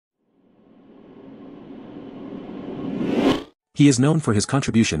He is known for his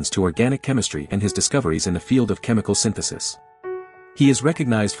contributions to organic chemistry and his discoveries in the field of chemical synthesis. He is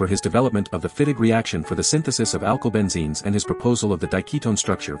recognized for his development of the Fittig reaction for the synthesis of alkylbenzenes and his proposal of the diketone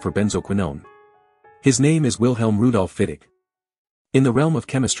structure for benzoquinone. His name is Wilhelm Rudolph Fittig. In the realm of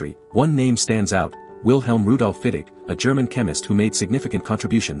chemistry, one name stands out, Wilhelm Rudolph Fittig, a German chemist who made significant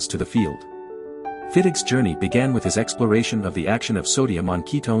contributions to the field. Fittig's journey began with his exploration of the action of sodium on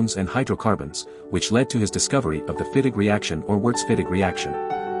ketones and hydrocarbons, which led to his discovery of the Fittig reaction or Wurtz-Fittig reaction.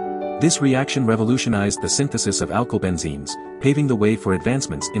 This reaction revolutionized the synthesis of alkylbenzenes, paving the way for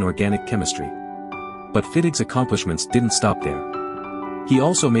advancements in organic chemistry. But Fittig's accomplishments didn't stop there. He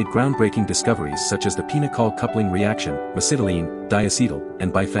also made groundbreaking discoveries such as the pinacol coupling reaction, mesitylene, diacetyl,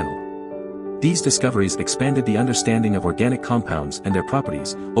 and biphenyl. These discoveries expanded the understanding of organic compounds and their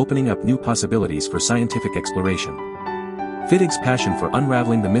properties, opening up new possibilities for scientific exploration. Fittig's passion for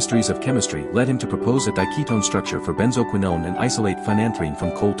unraveling the mysteries of chemistry led him to propose a diketone structure for benzoquinone and isolate phenanthrene from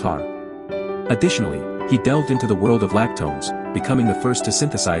coal tar. Additionally, he delved into the world of lactones, becoming the first to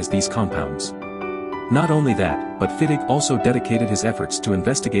synthesize these compounds. Not only that, but Fittig also dedicated his efforts to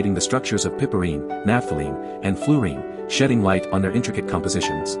investigating the structures of piperine, naphthalene, and fluorene, shedding light on their intricate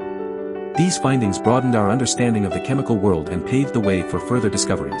compositions. These findings broadened our understanding of the chemical world and paved the way for further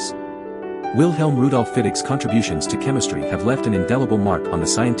discoveries. Wilhelm Rudolph Fittig's contributions to chemistry have left an indelible mark on the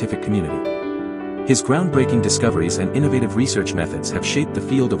scientific community. His groundbreaking discoveries and innovative research methods have shaped the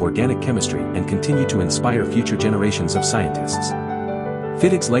field of organic chemistry and continue to inspire future generations of scientists.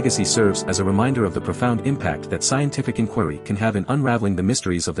 Fittig's legacy serves as a reminder of the profound impact that scientific inquiry can have in unraveling the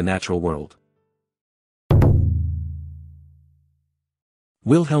mysteries of the natural world.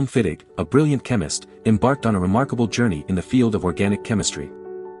 Wilhelm Fittig, a brilliant chemist, embarked on a remarkable journey in the field of organic chemistry.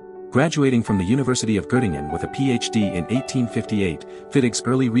 Graduating from the University of Göttingen with a PhD in 1858, Fittig's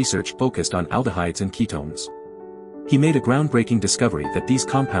early research focused on aldehydes and ketones. He made a groundbreaking discovery that these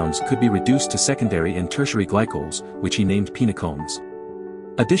compounds could be reduced to secondary and tertiary glycols, which he named pinacones.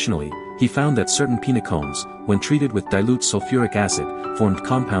 Additionally, he found that certain pinacones, when treated with dilute sulfuric acid, formed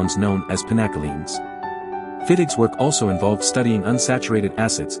compounds known as pinacolanes. Fittig's work also involved studying unsaturated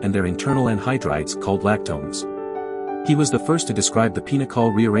acids and their internal anhydrides called lactones. He was the first to describe the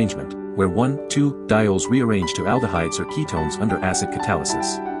pinacol rearrangement, where 1,2-diols rearrange to aldehydes or ketones under acid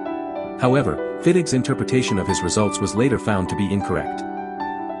catalysis. However, Fittig's interpretation of his results was later found to be incorrect.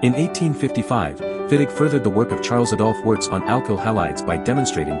 In 1855, Fittig furthered the work of Charles Adolphe Wurtz on alkyl halides by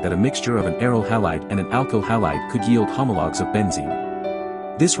demonstrating that a mixture of an aryl halide and an alkyl halide could yield homologues of benzene.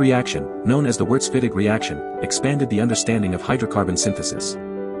 This reaction, known as the Wurtz-Fittig reaction, expanded the understanding of hydrocarbon synthesis.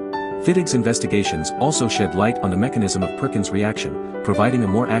 Fittig's investigations also shed light on the mechanism of Perkin's reaction, providing a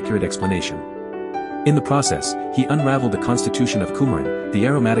more accurate explanation. In the process, he unraveled the constitution of coumarin, the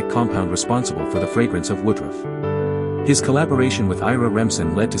aromatic compound responsible for the fragrance of woodruff. His collaboration with Ira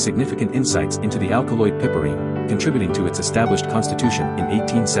Remsen led to significant insights into the alkaloid piperine, contributing to its established constitution in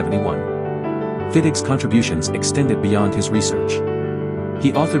 1871. Fittig's contributions extended beyond his research.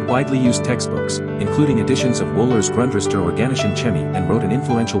 He authored widely used textbooks, including editions of Wohler's Grundrisse der organischen Chemie, and wrote an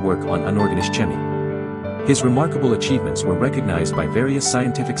influential work on unorganische Chemie. His remarkable achievements were recognized by various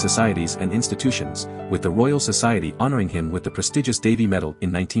scientific societies and institutions, with the Royal Society honoring him with the prestigious Davy Medal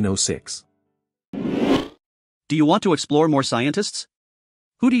in 1906. Do you want to explore more scientists?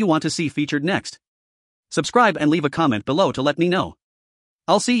 Who do you want to see featured next? Subscribe and leave a comment below to let me know.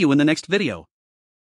 I'll see you in the next video.